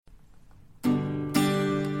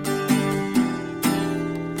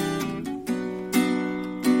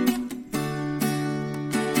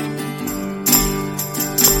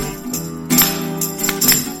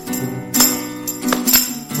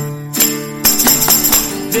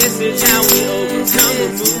This is how we overcome.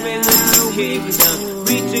 We're moving the kingdom,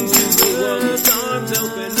 reaching to the world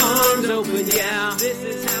with arms open, yeah. This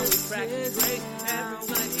is how we practice grace. Every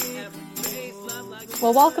life, every face, love like.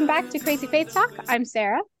 Well, welcome back to Crazy Faith Talk. I'm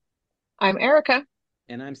Sarah. I'm Erica.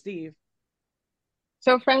 And I'm Steve.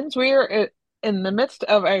 So, friends, we are in the midst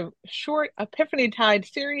of a short Epiphany Tide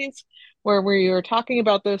series where we are talking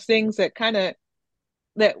about those things that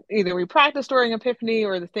either we practice during Epiphany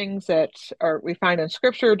or the things that we find in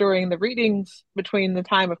Scripture during the readings between the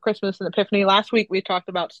time of Christmas and Epiphany. Last week, we talked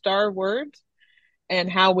about star words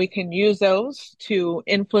and how we can use those to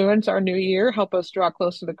influence our new year, help us draw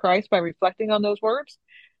closer to Christ by reflecting on those words.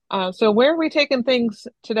 So where are we taking things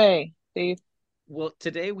today, Steve? Well,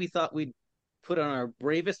 today we thought we'd put on our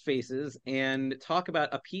bravest faces and talk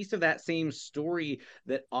about a piece of that same story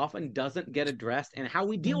that often doesn't get addressed and how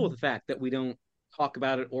we deal with the fact that we don't talk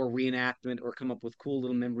about it or reenactment or come up with cool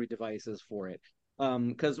little memory devices for it.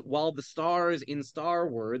 Because while the stars in Star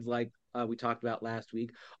Words, like we talked about last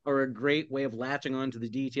week, are a great way of latching on to the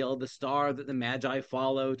detail of the star that the Magi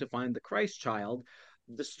follow to find the Christ child,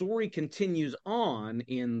 the story continues on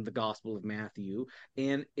in the Gospel of Matthew,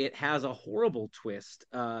 and it has a horrible twist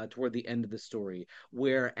toward the end of the story,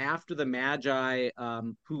 where after the Magi,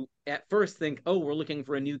 who at first think, oh, we're looking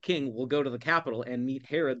for a new king, will go to the capital and meet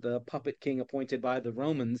Herod, the puppet king appointed by the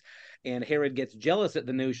Romans, and Herod gets jealous at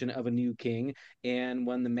the notion of a new king, and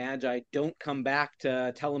when the Magi don't come back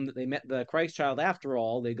to tell him that they met the Christ child after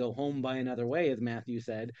all, they go home by another way, as Matthew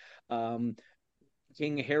said.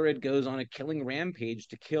 King Herod goes on a killing rampage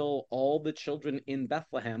to kill all the children in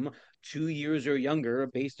Bethlehem 2 years or younger,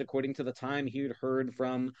 based according to the time he had heard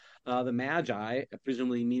from the Magi,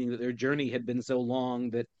 presumably meaning that their journey had been so long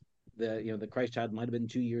that the Christ child might have been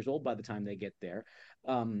 2 years old by the time they get there.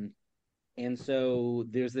 And so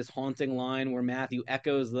there's this haunting line where Matthew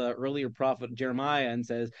echoes the earlier prophet Jeremiah and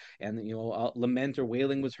says, and lament or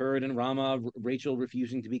wailing was heard in Ramah, Rachel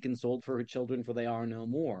refusing to be consoled for her children, for they are no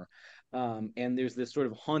more. And there's this sort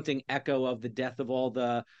of haunting echo of the death of all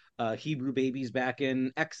the Hebrew babies back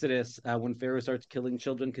in Exodus when Pharaoh starts killing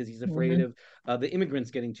children because he's afraid of the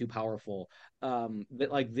immigrants getting too powerful. But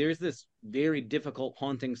like there's this very difficult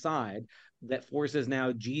haunting side that forces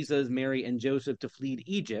now Jesus, Mary, and Joseph to flee to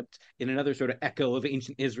Egypt in another sort of echo of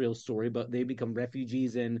ancient Israel's story, but they become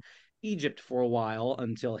refugees in Egypt for a while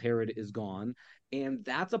until Herod is gone. And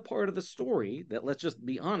that's a part of the story that, let's just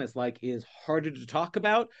be honest, like is harder to talk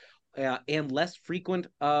about and less frequent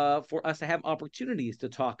for us to have opportunities to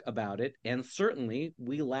talk about it. And certainly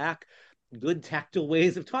we lack good tactile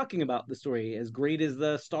ways of talking about the story. As great as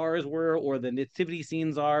the stars were or the nativity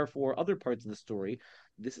scenes are for other parts of the story,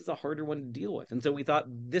 this is a harder one to deal with. And so we thought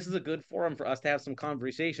this is a good forum for us to have some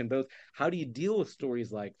conversation, both how do you deal with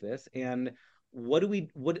stories like this, and what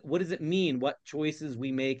does it mean, what choices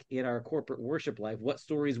we make in our corporate worship life, what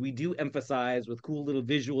stories we do emphasize with cool little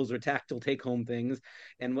visuals or tactile take-home things,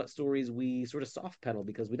 and what stories we sort of soft pedal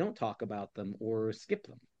because we don't talk about them or skip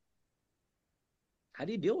them. How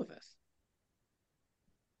do you deal with this?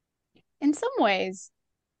 In some ways,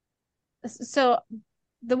 so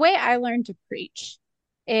the way I learned to preach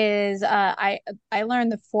is I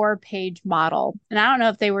learned the 4-page model. And I don't know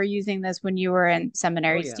if they were using this when you were in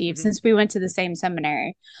seminary, Oh, yeah. Steve, since we went to the same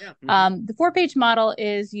seminary. Yeah. The 4-page model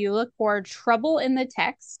is you look for trouble in the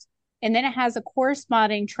text, and then it has a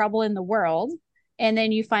corresponding trouble in the world. And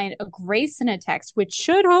then you find a grace in a text, which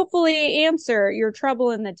should hopefully answer your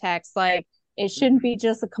trouble in the text. Like it shouldn't be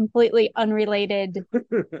just a completely unrelated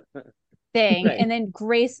thing. Right. And then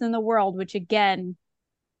grace in the world, which again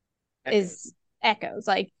is echoes.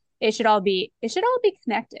 Like it should all be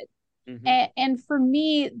connected. And for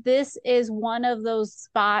me, this is one of those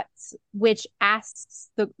spots which asks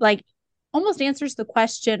almost answers the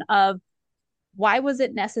question of why was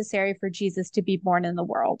it necessary for Jesus to be born in the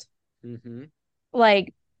world?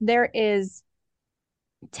 Like there is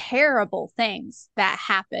terrible things that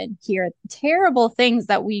happen here, terrible things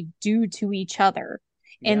that we do to each other.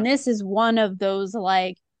 And this is one of those,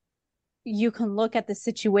 like, you can look at the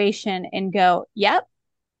situation and go, yep,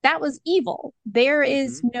 that was evil. There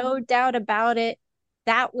is no doubt about it.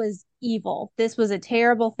 That was evil. This was a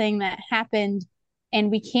terrible thing that happened,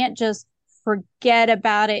 and we can't just forget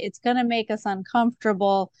about it. It's going to make us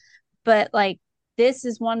uncomfortable. But like, this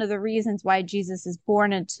is one of the reasons why Jesus is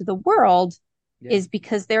born into the world is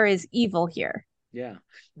because there is evil here. Yeah.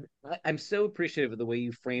 I'm so appreciative of the way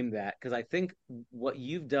you framed that, because I think what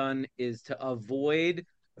you've done is to avoid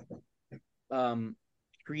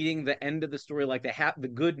treating the end of the story like the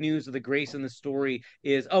good news of the grace in the story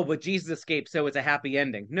is, oh, but Jesus escaped, so it's a happy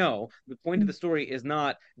ending. No, the point of the story is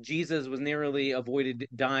not Jesus was narrowly avoided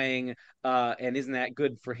dying, and isn't that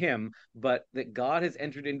good for him, but that God has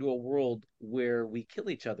entered into a world where we kill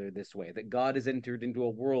each other this way, that God has entered into a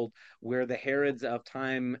world where the Herods of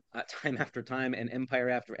time after time and empire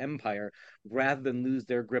after empire, rather than lose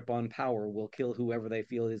their grip on power, will kill whoever they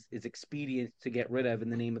feel is expedient to get rid of in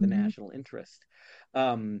the name of the national interest.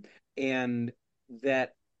 And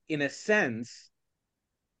that, in a sense,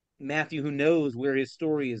 Matthew, who knows where his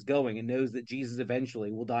story is going and knows that Jesus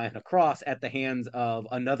eventually will die on a cross at the hands of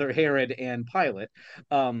another Herod and Pilate,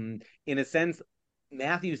 in a sense,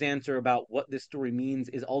 Matthew's answer about what this story means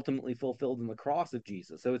is ultimately fulfilled in the cross of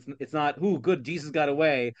Jesus. So it's not, "Ooh, good, Jesus got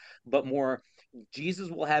away," but more, Jesus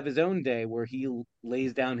will have his own day where he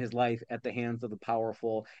lays down his life at the hands of the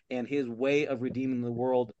powerful, and his way of redeeming the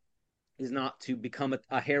world is not to become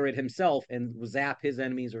a Herod himself and zap his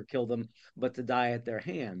enemies or kill them, but to die at their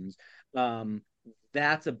hands.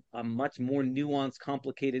 That's a much more nuanced,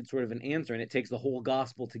 complicated sort of an answer, and it takes the whole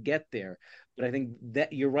gospel to get there. But I think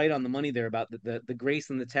that you're right on the money there about the grace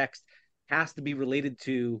in the text has to be related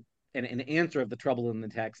to an answer of the trouble in the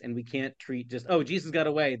text, and we can't treat just, oh, Jesus got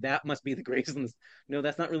away, that must be the grace in this. No,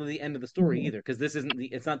 that's not really the end of the story either, because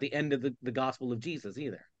it's not the end of the gospel of Jesus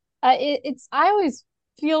either. I always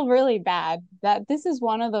feel really bad that this is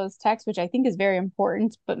one of those texts which I think is very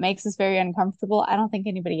important but makes us very uncomfortable. I don't think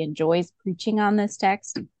anybody enjoys preaching on this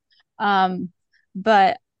text,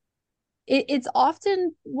 but it's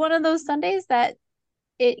often one of those Sundays that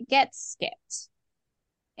it gets skipped,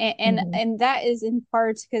 and that is in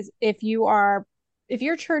part because if your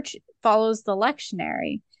church follows the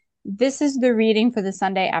lectionary, this is the reading for the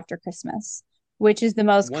Sunday after Christmas, which is the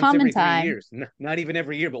most common time. Years. Not even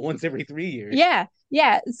every year, but once every 3 years. Yeah.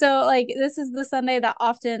 So like this is the Sunday that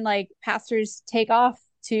often like pastors take off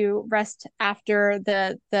to rest after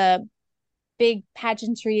the big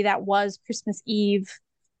pageantry that was Christmas Eve.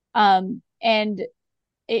 But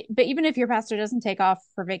even if your pastor doesn't take off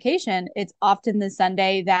for vacation, it's often the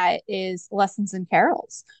Sunday that is lessons and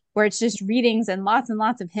carols, where it's just readings and lots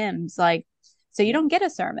of hymns. Like, so you don't get a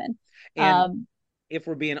sermon. And if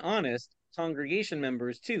we're being honest, congregation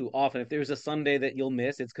members too, often if there's a Sunday that you'll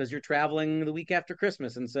miss, it's because you're traveling the week after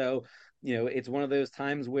Christmas, and so it's one of those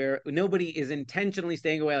times where nobody is intentionally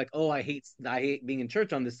staying away like, oh, I hate being in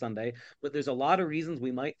church on this Sunday, but there's a lot of reasons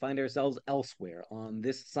we might find ourselves elsewhere on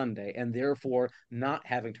this Sunday, and therefore not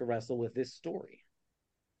having to wrestle with this story.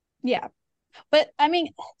 Yeah, but I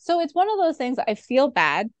mean, so it's one of those things. I feel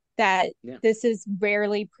bad that this is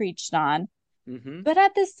rarely preached on, but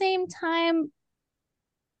at the same time,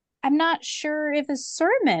 I'm not sure if a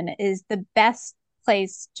sermon is the best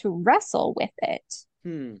place to wrestle with it.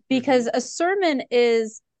 Because a sermon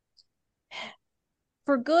is,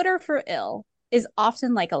 for good or for ill, is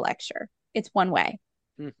often like a lecture. It's one way.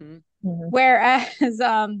 Whereas,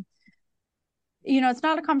 it's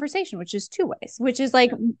not a conversation, which is two ways, which is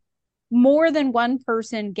like more than one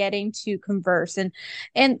person getting to converse.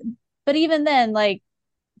 But even then, like,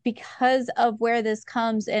 because of where this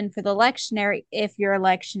comes in for the lectionary, if you're a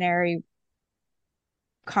lectionary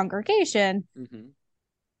congregation,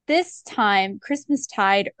 this time, Christmas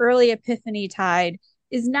tide, early Epiphany tide,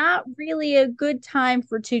 is not really a good time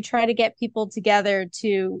to try to get people together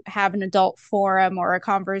to have an adult forum or a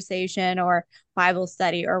conversation or Bible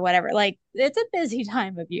study or whatever. Like, it's a busy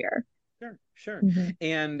time of year. Sure.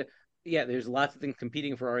 And yeah, there's lots of things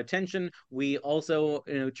competing for our attention. We also,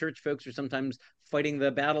 church folks are sometimes fighting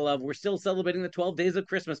the battle of, we're still celebrating the 12 days of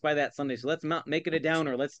Christmas by that Sunday, so let's not make it a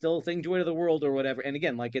downer. Let's still sing Joy to the World or whatever. And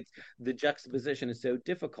again, like, it's the juxtaposition is so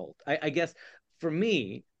difficult. I guess for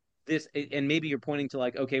me, this, and maybe you're pointing to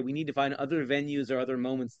like, okay, we need to find other venues or other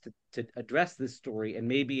moments to address this story, and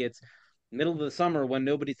maybe it's middle of the summer when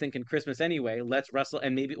nobody's thinking Christmas anyway, let's wrestle.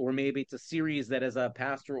 And maybe it's a series that as a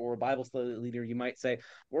pastor or a Bible study leader, you might say,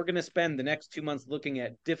 we're going to spend the next 2 months looking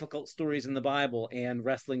at difficult stories in the Bible and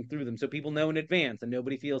wrestling through them, so people know in advance and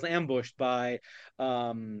nobody feels ambushed by,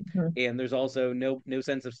 and there's also no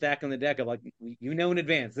sense of stacking the deck of like, in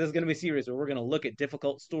advance, this is going to be serious, or we're going to look at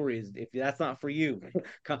difficult stories. If that's not for you,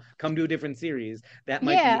 come to a different series. That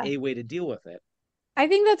might be a way to deal with it. I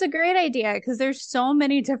think that's a great idea, because there's so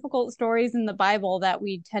many difficult stories in the Bible that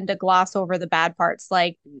we tend to gloss over the bad parts,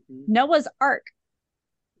 like Noah's Ark.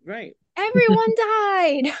 Right. Everyone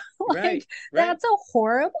died. Right. That's a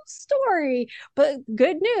horrible story. But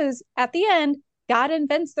good news, at the end, God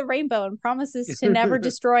invents the rainbow and promises to never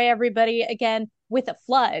destroy everybody again with a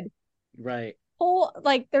flood. Right.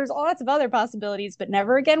 There's lots of other possibilities, but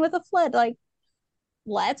never again with a flood. Like,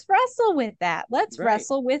 let's wrestle with that. Let's Right.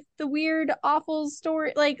 wrestle with the weird, awful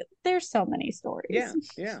story. Like, there's so many stories.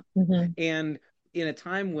 Yeah. Mhm. And in a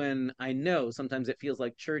time when I know sometimes it feels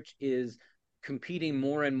like church is competing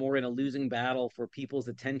more and more in a losing battle for people's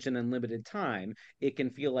attention and limited time, it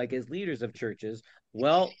can feel like as leaders of churches,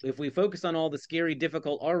 well, if we focus on all the scary,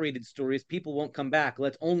 difficult R-rated stories, people won't come back.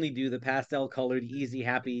 Let's only do the pastel colored, easy,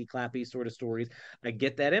 happy, clappy sort of stories. I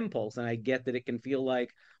get that impulse, and I get that it can feel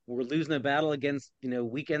like we're losing a battle against,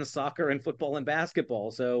 weekend soccer and football and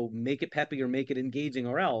basketball. So make it peppy or make it engaging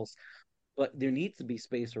or else. But there needs to be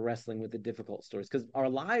space for wrestling with the difficult stories because our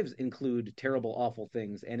lives include terrible, awful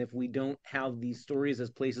things. And if we don't have these stories as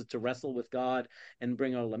places to wrestle with God and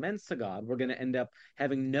bring our laments to God, we're going to end up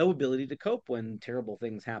having no ability to cope when terrible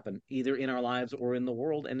things happen, either in our lives or in the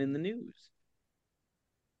world and in the news.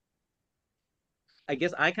 I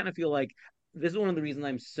guess I kind of feel like this is one of the reasons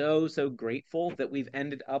I'm so, so grateful that we've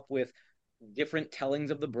ended up with different tellings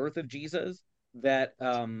of the birth of Jesus. That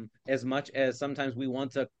as much as sometimes we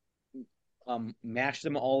want to mash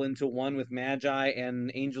them all into one with magi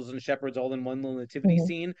and angels and shepherds all in one little nativity Mhm.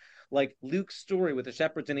 scene. Like Luke's story with the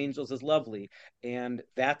shepherds and angels is lovely, and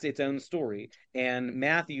that's its own story. And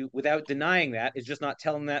Matthew, without denying that, is just not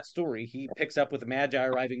telling that story. He picks up with the magi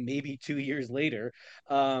arriving maybe 2 years later,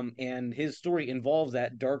 and his story involves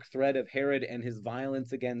that dark thread of Herod and his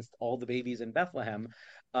violence against all the babies in Bethlehem.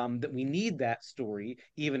 That we need that story,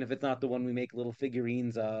 even if it's not the one we make little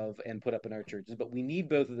figurines of and put up in our churches. But we need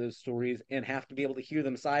both of those stories and have to be able to hear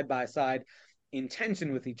them side by side in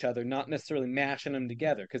tension with each other, not necessarily mashing them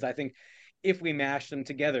together. Because I think if we mash them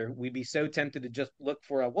together, we'd be so tempted to just look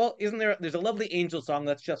for isn't there's a lovely angel song,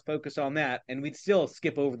 let's just focus on that. And we'd still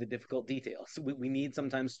skip over the difficult details. We need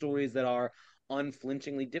sometimes stories that are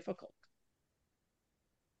unflinchingly difficult.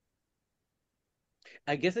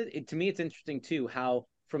 I guess to me, it's interesting too how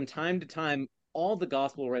from time to time, all the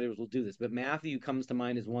gospel writers will do this, but Matthew comes to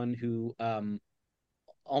mind as one who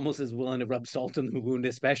almost as willing to rub salt in the wound,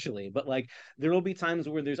 especially. But like there will be times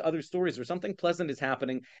where there's other stories where something pleasant is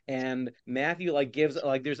happening, and Matthew like gives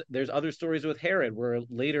like there's other stories with Herod where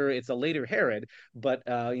later it's a later Herod, but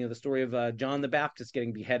the story of John the Baptist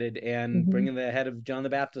getting beheaded and Mhm. bringing the head of John the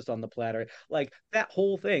Baptist on the platter, like that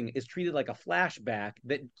whole thing is treated like a flashback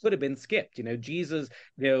that could have been skipped. Jesus,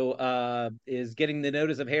 is getting the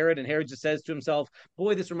notice of Herod, and Herod just says to himself,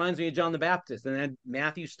 boy, this reminds me of John the Baptist. And then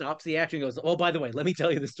Matthew stops the action and goes, oh, by the way, let me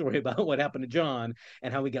tell you the story about what happened to John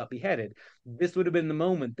and how he got beheaded. This would have been the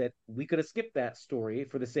moment that we could have skipped that story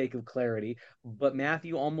for the sake of clarity. But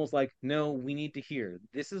Matthew almost like, no, we need to hear.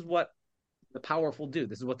 This is what the powerful do.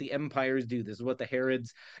 This is what the empires do. This is what the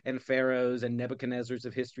Herods and Pharaohs and Nebuchadnezzars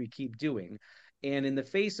of history keep doing. And in the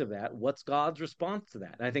face of that, what's God's response to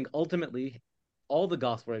that? And I think ultimately, all the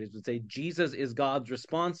gospel writers would say Jesus is God's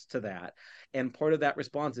response to that. And part of that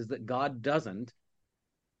response is that God doesn't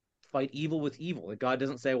fight evil with evil. That God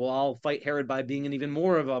doesn't say, well, I'll fight Herod by being an even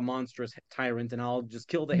more of a monstrous tyrant and I'll just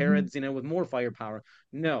kill the Mhm. Herods, with more firepower.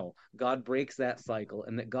 No, God breaks that cycle,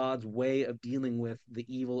 and that God's way of dealing with the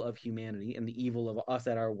evil of humanity and the evil of us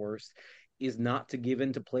at our worst is not to give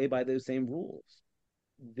in to play by those same rules.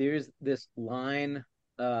 There's this line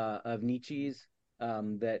of Nietzsche's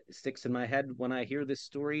that sticks in my head when I hear this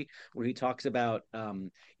story, where he talks about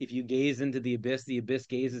if you gaze into the abyss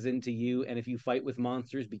gazes into you, and if you fight with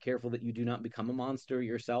monsters, be careful that you do not become a monster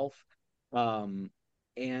yourself. Um,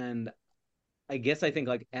 and I guess I think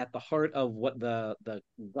like at the heart of what the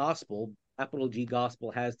gospel, capital G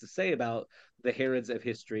gospel, has to say about the Herods of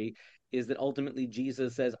history is that ultimately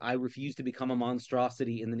Jesus says, I refuse to become a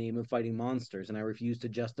monstrosity in the name of fighting monsters, and I refuse to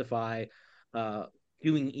justify uh,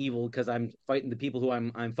 doing evil because I'm fighting the people who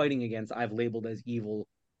I'm fighting against. I've labeled as evil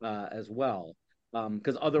as well.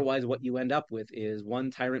 Because otherwise, what you end up with is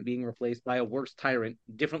one tyrant being replaced by a worse tyrant,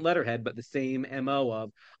 different letterhead, but the same MO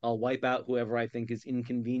of I'll wipe out whoever I think is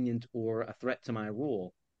inconvenient or a threat to my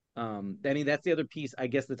rule. I mean, that's the other piece, I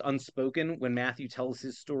guess, that's unspoken when Matthew tells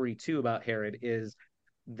his story too about Herod is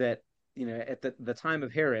that at the time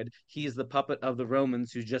of Herod, he's the puppet of the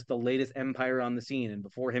Romans, who's just the latest empire on the scene. And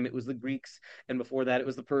before him, it was the Greeks, and before that, it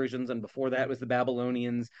was the Persians, and before that, it was the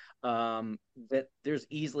Babylonians. That there's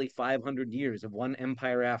easily 500 years of one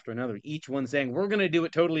empire after another, each one saying, we're going to do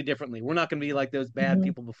it totally differently. We're not going to be like those bad Mhm.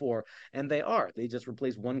 people before. And they are. They just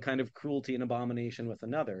replace one kind of cruelty and abomination with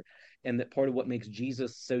another. And that part of what makes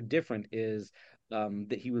Jesus so different is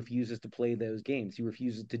that he refuses to play those games. He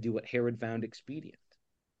refuses to do what Herod found expedient.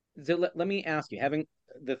 So let me ask you, having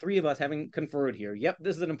the three of us having conferred here, yep,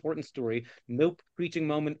 this is an important story. No preaching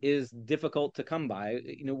moment is difficult to come by.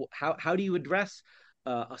 How do you address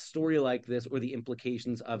a story like this or the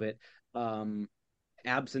implications of it?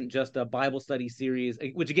 absent just a Bible study series,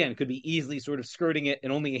 which again could be easily sort of skirting it,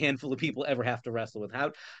 and only a handful of people ever have to wrestle with.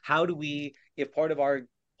 How do we, if part of our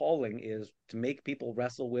calling is to make people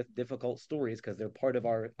wrestle with difficult stories because they're part of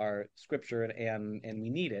our scripture, and we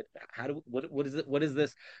need it, how do what does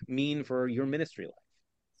this mean for your ministry life?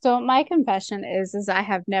 So my confession is I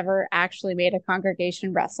have never actually made a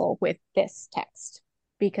congregation wrestle with this text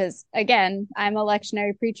because again, I'm a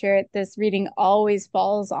lectionary preacher. This reading always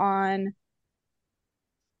falls on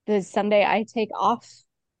the Sunday I take off.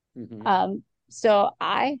 So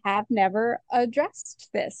I have never addressed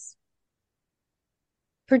this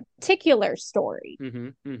particular story.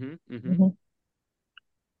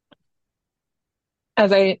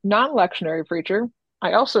 As a non-lectionary preacher,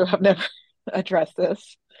 I also have never addressed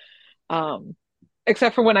this,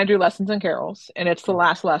 except for when I do lessons and carols, and it's the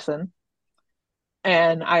last lesson.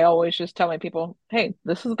 And I always just tell my people, hey,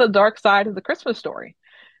 this is the dark side of the Christmas story.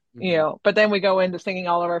 But then we go into singing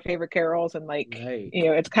all of our favorite carols, and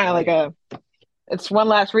it's kind of like it's one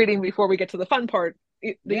last reading before we get to the fun part,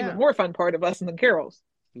 the even more fun part of lessons and carols.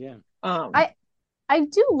 I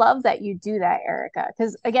do love that you do that, Erica,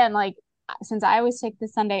 because again, like, since I always take the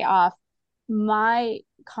Sunday off, my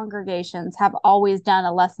congregations have always done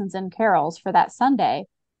a lessons and carols for that Sunday.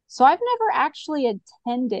 So I've never actually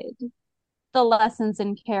attended the lessons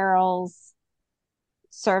and carols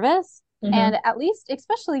service. And at least,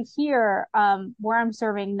 especially here, where I'm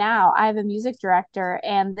serving now, I have a music director,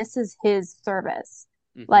 and this is his service.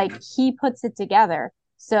 Like, he puts it together.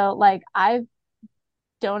 So like, I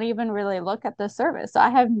don't even really look at the service. So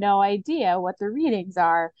I have no idea what the readings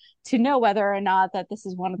are to know whether or not that this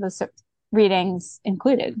is one of the readings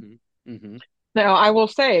included. Now, I will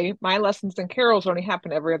say my lessons and carols only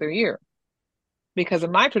happen every other year because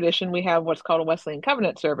in my tradition, we have what's called a Wesleyan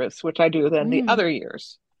Covenant service, which I do then the other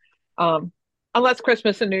years. Unless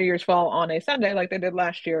Christmas and New Year's fall on a Sunday like they did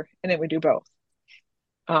last year, and then we do both.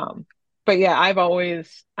 But yeah,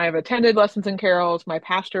 I've attended lessons and carols. My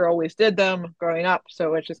pastor always did them growing up,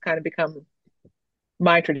 so it's just kind of become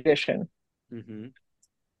my tradition.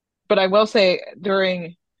 But I will say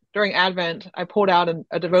during Advent, I pulled out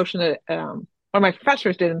a devotion that one of my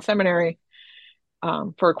professors did in seminary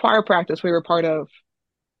for a choir practice we were part of.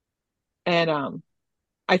 And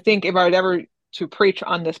I think if I were ever to preach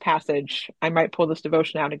on this passage, I might pull this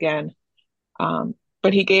devotion out again.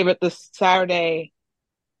 But he gave it this Saturday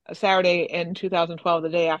in 2012, the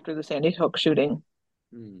day after the Sandy Hook shooting,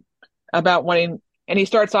 about wanting, and he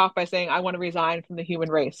starts off by saying, I want to resign from the human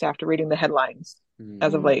race after reading the headlines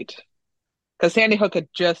as of late. Because Sandy Hook had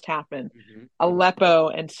just happened. Aleppo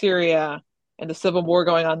and Syria and the civil war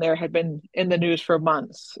going on there had been in the news for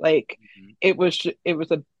months. Like, it was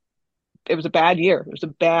a bad year. It was a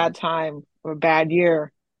bad time or a bad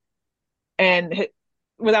year. And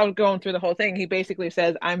without going through the whole thing, he basically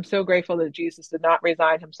says, I'm so grateful that Jesus did not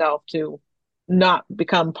resign himself to not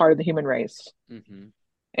become part of the human race.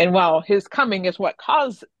 And while his coming is what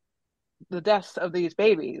caused the deaths of these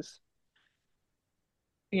babies,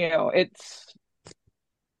 it's,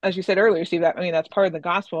 as you said earlier, Steve, that's part of the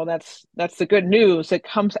gospel. That's the good news that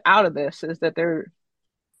comes out of this, is that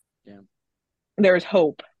there's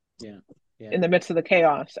hope in the midst of the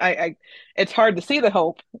chaos. It's hard to see the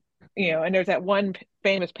hope, and there's that one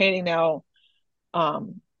famous painting now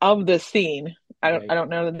of this scene. I don't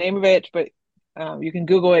know the name of it, but you can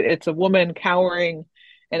Google it. It's a woman cowering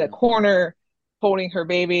in a corner holding her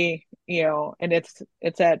baby, and it's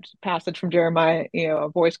that passage from Jeremiah, a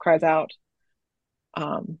voice cries out.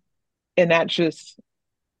 And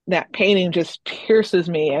that painting just pierces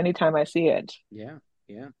me anytime I see it.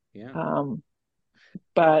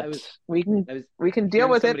 But we can deal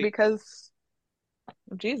with it because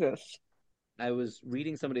of Jesus. I was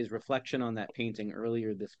reading somebody's reflection on that painting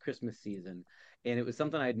earlier this Christmas season, and it was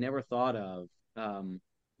something I'd never thought of.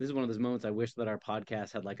 This is one of those moments I wish that our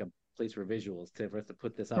podcast had like a place for visuals for us to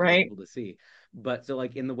put this up for people to see. But so,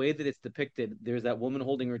 like, in the way that it's depicted, there's that woman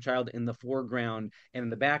holding her child in the foreground, and in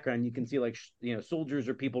the background you can see soldiers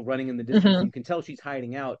or people running in the distance. You can tell she's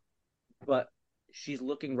hiding out, but she's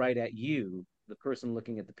looking right at you, the person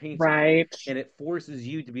looking at the painting, and it forces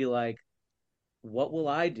you to be like, what will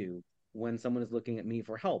I do when someone is looking at me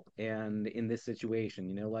for help? And in this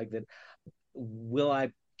situation, like that, will I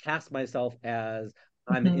cast myself as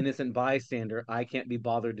I'm an Mhm. innocent bystander. I can't be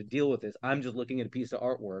bothered to deal with this. I'm just looking at a piece of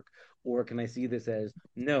artwork. Or can I see this as,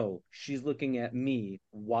 no, she's looking at me.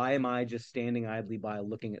 Why am I just standing idly by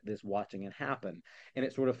looking at this, watching it happen? And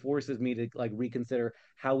it sort of forces me to like reconsider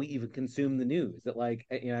how we even consume the news. That like,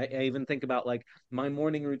 I even think about like my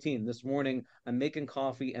morning routine. This morning, I'm making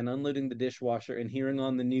coffee and unloading the dishwasher and hearing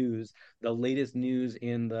on the news the latest news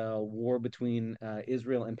in the war between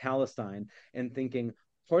Israel and Palestine, and thinking,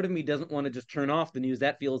 part of me doesn't want to just turn off the news.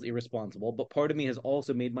 That feels irresponsible. But part of me has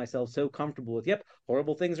also made myself so comfortable with, yep,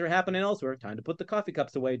 horrible things are happening elsewhere. Time to put the coffee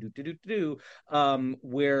cups away,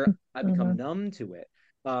 where I become Mhm. numb to it.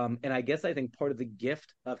 And I guess I think part of the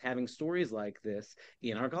gift of having stories like this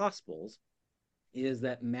in our gospels is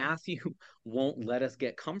that Matthew won't let us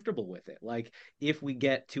get comfortable with it. Like if we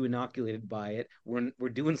get too inoculated by it, we're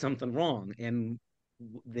doing something wrong, and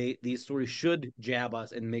these stories should jab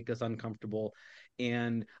us and make us uncomfortable.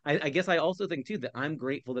 And I guess I also think too that I'm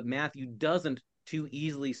grateful that Matthew doesn't too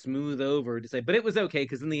easily smooth over to say, but it was okay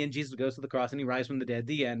because in the end Jesus goes to the cross and he rises from the dead.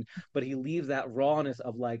 The end. But he leaves that rawness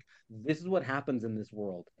of like, this is what happens in this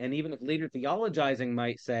world. And even if later theologizing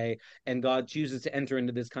might say, and God chooses to enter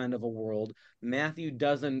into this kind of a world, Matthew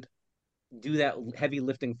doesn't do that heavy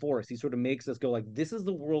lifting for us. He sort of makes us go like, this is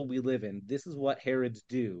the world we live in. This is what Herods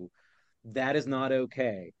do. That is not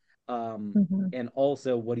okay. Mhm. And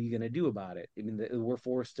also, what are you going to do about it? I mean, we're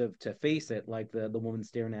forced to face it, like the woman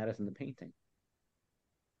staring at us in the painting.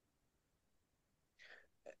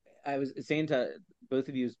 I was saying to both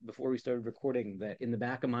of you before we started recording that in the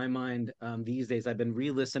back of my mind, these days I've been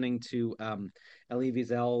re-listening to Elie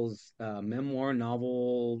Wiesel's memoir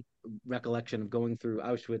novel recollection of going through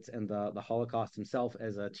Auschwitz and the Holocaust himself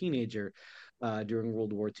as a teenager during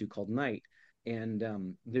World War II called Night. And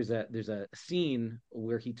there's a scene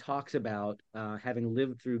where he talks about having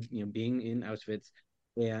lived through being in Auschwitz,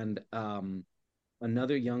 and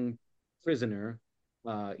another young prisoner,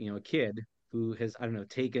 a kid who has, I don't know,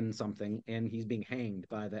 taken something and he's being hanged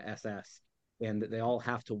by the SS, and that they all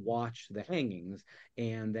have to watch the hangings,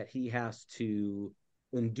 and that he has to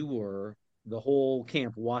endure the whole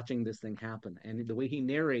camp watching this thing happen. And the way he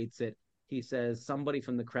narrates it, he says somebody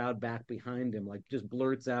from the crowd back behind him like just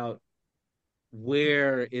blurts out,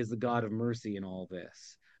 where is the God of mercy in all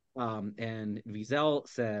this? And Wiesel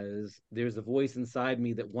says, there's a voice inside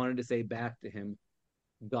me that wanted to say back to him,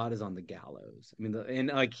 God is on the gallows. I mean, and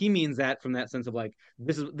like he means that from that sense of like,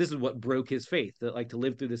 this is what broke his faith. That like to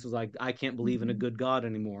live through this was like, I can't believe in a Mhm. good God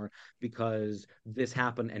anymore because this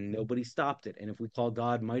happened and nobody stopped it. And if we call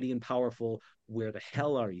God mighty and powerful, where the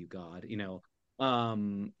hell are you, God?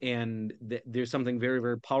 And there's something very,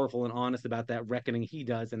 very powerful and honest about that reckoning he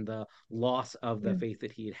does and the loss of the Yeah. faith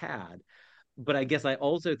that he had had. But I guess I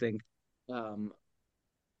also think um,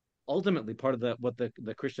 ultimately part of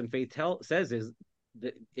the Christian faith says is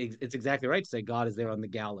that it's exactly right to say God is there on the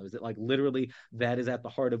gallows. That like literally that is at the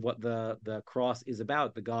heart of what the cross is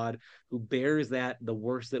about. The God who bears that the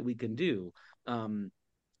worst that we can do. Um,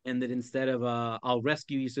 and that instead of I'll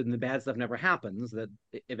rescue you so that the bad stuff never happens, that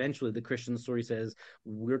eventually the Christian story says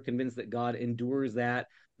we're convinced that God endures that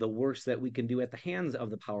the worst that we can do at the hands of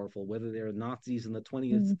the powerful, whether they're Nazis in the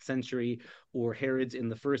 20th Mhm. century or Herods in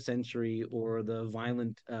the first century or the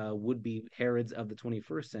violent would-be Herods of the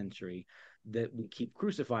 21st century, that we keep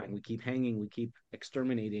crucifying, we keep hanging, we keep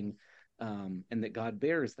exterminating, and that God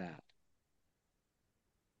bears that.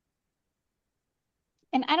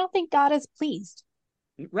 And I don't think God is pleased.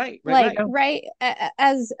 Right, right, Like, right. No. right,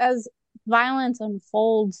 as violence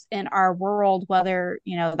unfolds in our world, whether,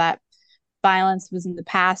 that violence was in the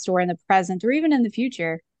past or in the present or even in the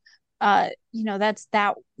future, that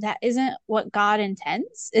isn't what God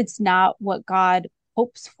intends. It's not what God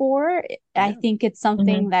hopes for. I Yeah, think it's Mhm.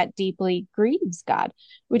 something that deeply grieves God,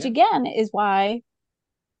 which yeah, again is why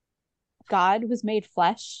God was made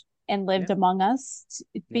flesh and lived yeah, among us,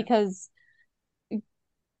 yeah. because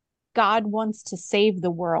God wants to save the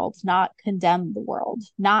world, not condemn the world,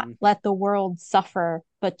 not Mm-hmm. let the world suffer,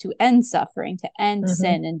 but to end suffering, to end Mhm.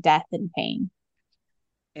 sin and death and pain.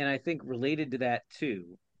 And I think related to that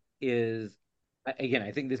too is, again,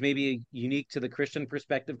 I think this may be unique to the Christian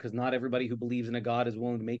perspective because not everybody who believes in a God is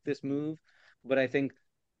willing to make this move. But I think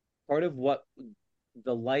part of what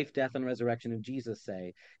the life, death, and resurrection of Jesus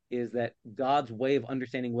say is that God's way of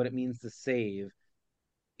understanding what it means to save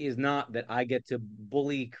is not that I get to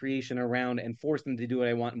bully creation around and force them to do what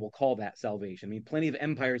I want and we'll call that salvation. I mean, plenty of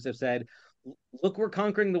empires have said, look, we're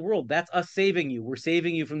conquering the world. That's us saving you. We're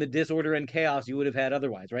saving you from the disorder and chaos you would have had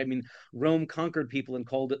otherwise, right? I mean, Rome conquered people and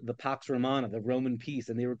called it the Pax Romana, the Roman peace,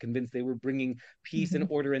 and they were convinced they were bringing peace and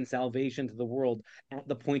order and salvation to the world at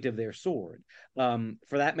the point of their sword.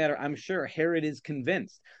 For that matter, I'm sure Herod is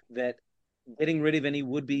convinced that getting rid of any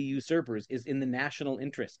would-be usurpers is in the national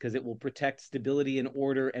interest, because it will protect stability and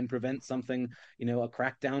order and prevent something, a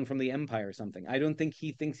crackdown from the empire or something. I don't think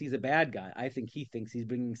he thinks he's a bad guy. I think he thinks he's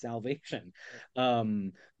bringing salvation.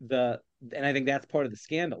 And I think that's part of the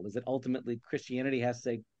scandal, is that ultimately Christianity has to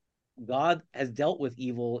say, God has dealt with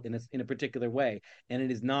evil in a particular way, and it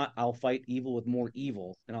is not, I'll fight evil with more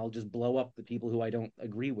evil and I'll just blow up the people who I don't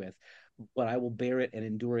agree with, but I will bear it and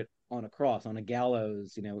endure it on a cross, on a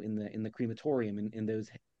gallows, in the crematorium, in those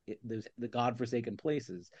the godforsaken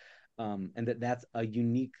places, and that's a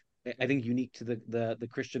unique to the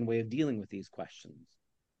Christian way of dealing with these questions.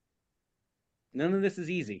 None of this is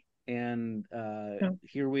easy. And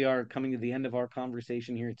here we are coming to the end of our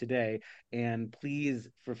conversation here today. And please,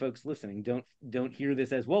 for folks listening, don't hear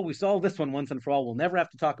this as, well, we solved this one once and for all, we'll never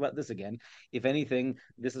have to talk about this again. If anything,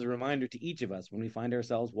 this is a reminder to each of us when we find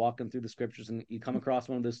ourselves walking through the scriptures and you come across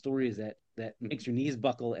one of those stories that makes your knees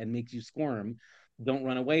buckle and makes you squirm, don't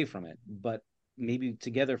run away from it. But maybe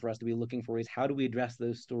together for us to be looking for ways, how do we address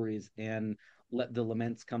those stories and let the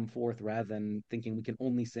laments come forth, rather than thinking we can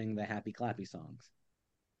only sing the happy clappy songs.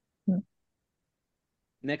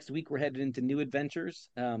 Next week, we're headed into new adventures.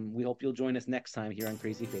 We hope you'll join us next time here on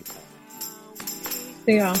Crazy Faith Talk.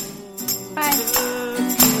 See y'all.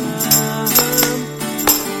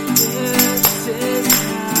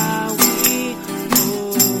 Bye.